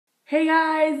Hey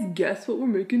guys, guess what we're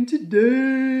making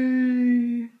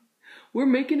today? We're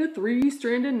making a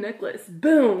 3-stranded necklace.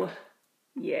 Boom!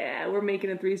 Yeah, we're making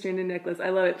a 3-stranded necklace. I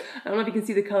love it. I don't know if you can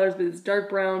see the colors, but it's dark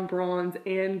brown, bronze,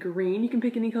 and green. You can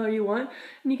pick any color you want,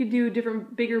 and you can do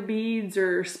different bigger beads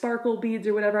or sparkle beads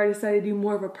or whatever. I decided to do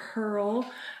more of a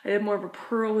pearl. I did more of a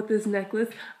pearl with this necklace.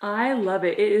 I love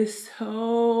it. It is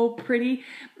so pretty.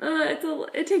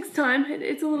 It takes time.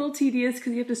 It's a little tedious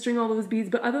because you have to string all those beads,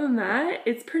 but other than that,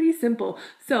 it's pretty simple.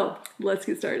 So let's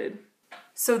get started.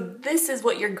 So this is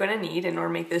what you're gonna need in order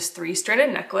to make this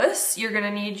 3-stranded necklace. You're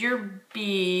gonna need your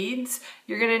beads.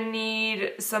 You're gonna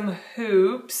need some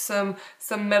hoops, some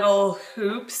metal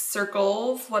hoops,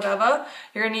 circles, whatever.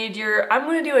 You're gonna need I'm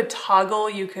gonna do a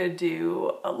toggle. You could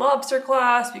do a lobster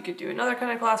clasp. You could do another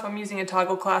kind of clasp. I'm using a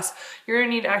toggle clasp. You're gonna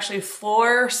need actually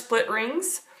 4 split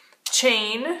rings,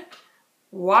 chain,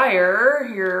 wire,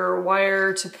 your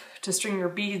wire to string your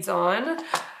beads on.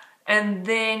 And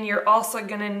then you're also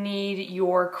gonna need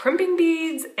your crimping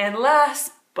beads, and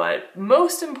last but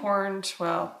most important,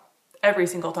 well, every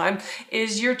single time,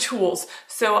 is your tools.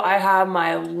 So I have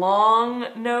my long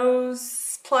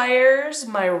nose pliers,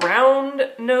 my round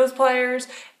nose pliers,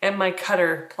 and my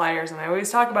cutter pliers. And I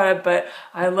always talk about it, but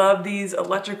I love these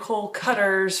electrical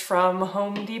cutters from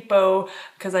Home Depot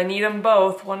because I need them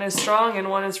both. One is strong and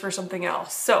one is for something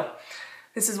else. So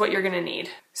this is what you're gonna need.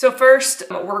 So first,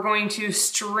 we're going to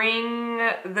string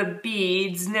the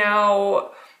beads.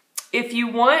 Now, if you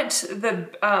want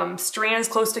the strands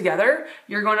close together,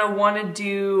 you're gonna wanna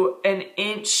do an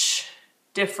inch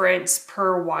difference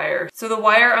per wire. So the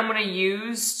wire I'm gonna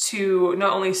use to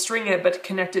not only string it, but to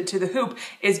connect it to the hoop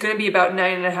is gonna be about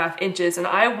 9.5 inches. And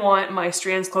I want my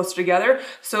strands closer together.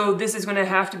 So this is gonna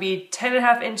have to be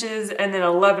 10.5 inches and then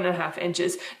 11.5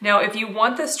 inches. Now, if you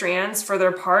want the strands further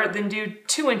apart, then do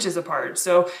 2 inches apart.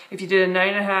 So if you did a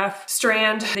 9.5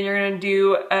 strand, then you're gonna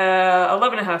do a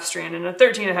 11.5 strand and a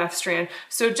 13.5 strand.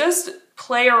 So just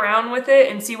play around with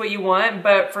it and see what you want,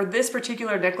 but for this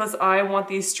particular necklace, I want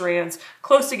these strands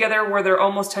close together where they're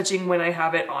almost touching when I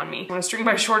have it on me. I'm gonna string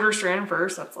my shorter strand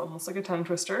first. That's almost like a tongue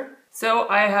twister. So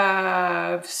I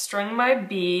have strung my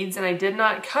beads, and I did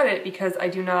not cut it because I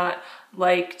do not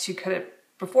like to cut it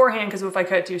beforehand, because if I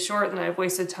cut it too short, then I've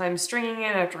wasted time stringing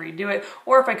it, I have to redo it,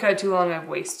 or if I cut it too long, I've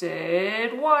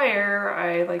wasted wire.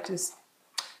 I like to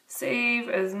save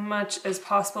as much as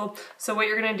possible. So what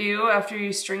you're gonna do after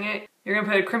you string it, you're gonna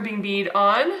put a crimping bead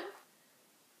on,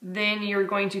 then you're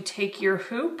going to take your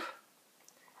hoop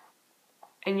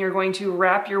and you're going to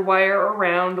wrap your wire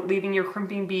around, leaving your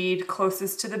crimping bead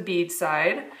closest to the bead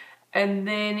side. And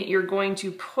then you're going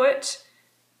to put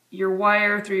your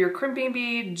wire through your crimping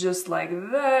bead just like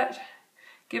that.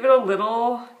 Give it a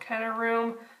little kind of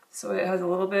room so it has a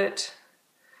little bit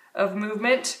of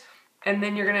movement. And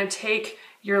then you're gonna take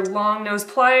your long nose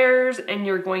pliers and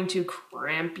you're going to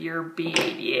crimp your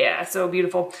bead. Yeah, so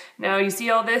beautiful. Now you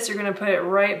see all this, you're gonna put it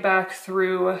right back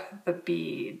through the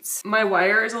beads. My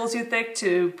wire is a little too thick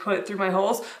to put through my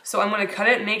holes, so I'm gonna cut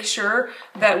it. Make sure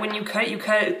that when you cut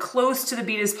it close to the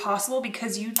bead as possible,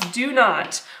 because you do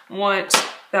not want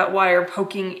that wire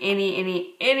poking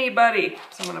anybody.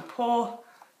 So I'm gonna pull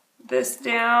this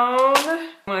down. I'm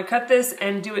gonna cut this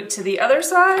and do it to the other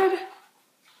side.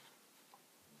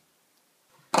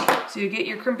 So you get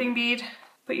your crimping bead,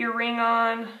 put your ring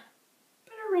on,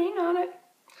 put a ring on it,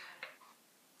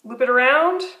 loop it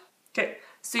around. Okay,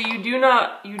 so you do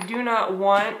not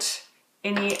want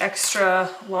any extra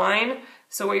line.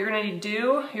 So what you're gonna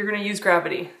do, you're gonna use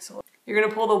gravity. So you're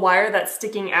gonna pull the wire that's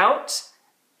sticking out,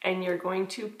 and you're going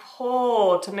to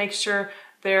pull to make sure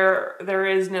there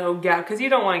is no gap, because you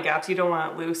don't want gaps, you don't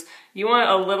want it loose. You want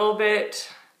a little bit,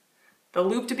 the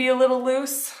loop to be a little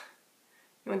loose.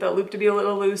 You want that loop to be a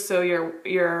little loose so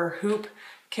your hoop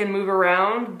can move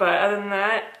around, but other than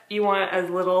that, you want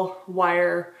as little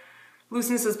wire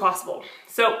looseness as possible.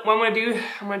 So what I'm gonna do,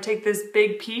 I'm gonna take this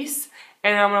big piece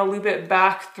and I'm gonna loop it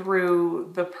back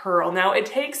through the pearl. Now it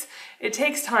takes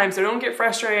time, so don't get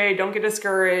frustrated, don't get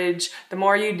discouraged. The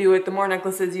more you do it, the more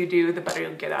necklaces you do, the better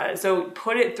you'll get at it. So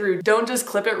put it through, don't just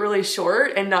clip it really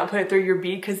short and not put it through your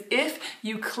bead, because if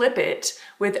you clip it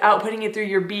without putting it through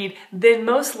your bead, then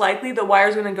most likely the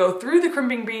wire's gonna go through the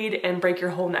crimping bead and break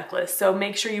your whole necklace. So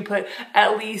make sure you put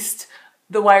at least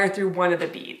the wire through one of the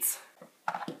beads.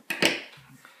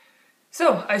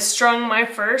 So I strung my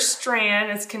first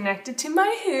strand. It's connected to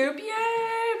my hoop. Yay,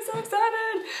 I'm so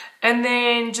excited. And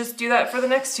then just do that for the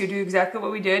next two. Do exactly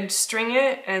what we did. String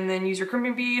it and then use your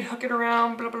crimping bead, hook it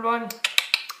around, blah, blah, blah.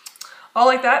 All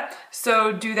like that.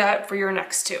 So do that for your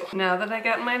next two. Now that I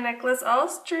got my necklace all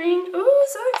stringed, ooh,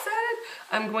 so excited.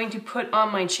 I'm going to put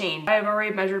on my chain. I've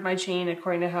already measured my chain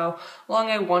according to how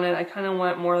long I want it. I kind of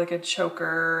want more like a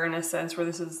choker in a sense where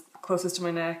this is closest to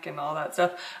my neck and all that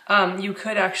stuff. You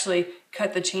could actually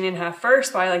cut the chain in half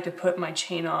first, but I like to put my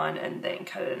chain on and then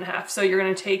cut it in half. So you're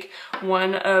gonna take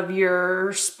one of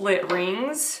your split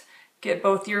rings, get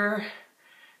both your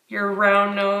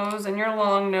round nose and your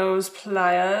long nose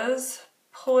pliers,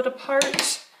 pull it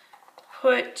apart,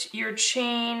 put your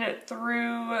chain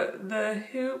through the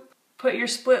hoop, put your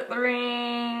split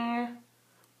ring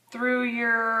through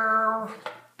your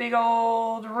big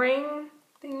old ring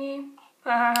thingy,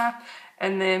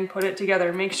 and then put it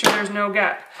together. Make sure there's no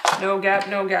gap,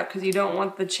 because you don't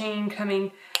want the chain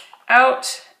coming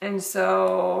out. And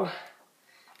so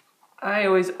I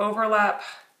always overlap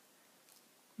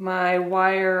my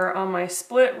wire on my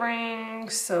split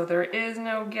ring so there is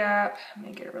no gap.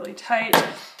 Make it really tight.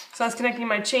 So that's connecting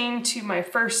my chain to my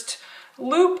first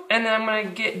loop, and then I'm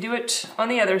gonna do it on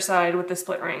the other side with the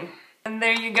split ring. And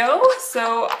there you go.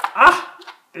 So,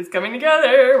 it's coming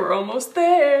together. We're almost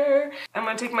there. I'm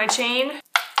gonna take my chain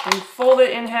and fold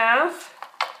it in half,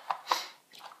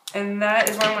 and that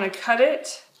is where I'm gonna cut it.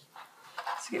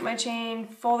 So get my chain,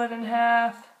 fold it in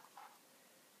half,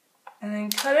 and then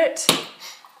cut it.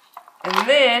 And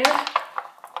then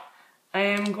I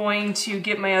am going to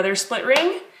get my other split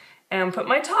ring and put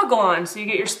my toggle on. So you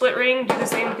get your split ring, do the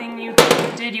same thing you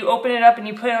did. You open it up and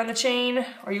you put it on the chain,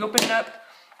 or you open it up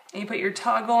and you put your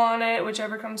toggle on it,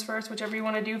 whichever comes first, whichever you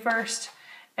want to do first.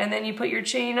 And then you put your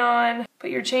chain on,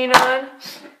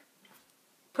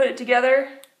 put it together.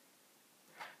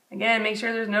 Again, make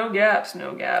sure there's no gaps.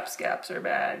 No gaps. Gaps are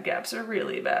bad. Gaps are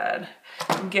really bad.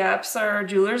 Gaps are a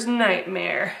jeweler's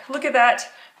nightmare. Look at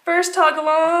that. First toggle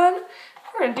on.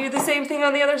 We're gonna do the same thing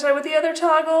on the other side with the other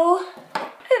toggle.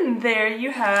 And there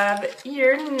you have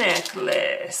your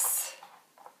necklace.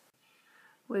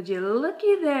 Would you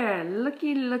looky there,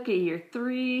 looky, your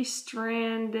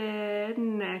 3-stranded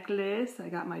necklace. I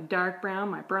got my dark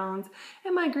brown, my bronze,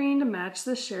 and my green to match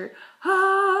the shirt.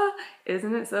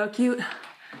 Isn't it so cute?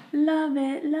 Love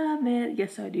it, love it.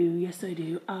 Yes, I do. Yes, I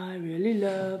do. I really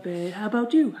love it. How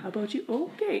about you? How about you?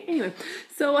 Okay, anyway,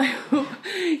 so I hope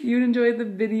you enjoyed the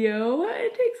video.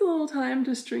 It takes a little time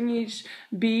to string each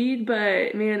bead,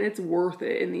 but man, it's worth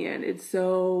it in the end. It's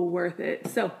so worth it.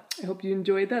 So I hope you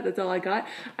enjoyed that. That's all I got.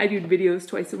 I do videos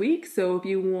twice a week, so if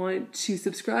you want to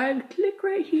subscribe, click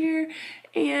right here.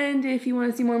 And if you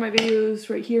want to see more of my videos,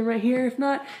 right here and right here. If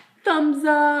not, thumbs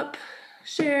up.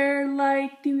 Share,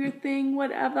 like, do your thing,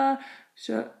 whatever.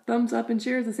 Thumbs up and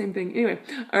share is the same thing. Anyway,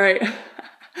 all right.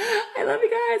 I love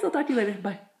you guys. I'll talk to you later.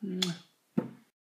 Bye.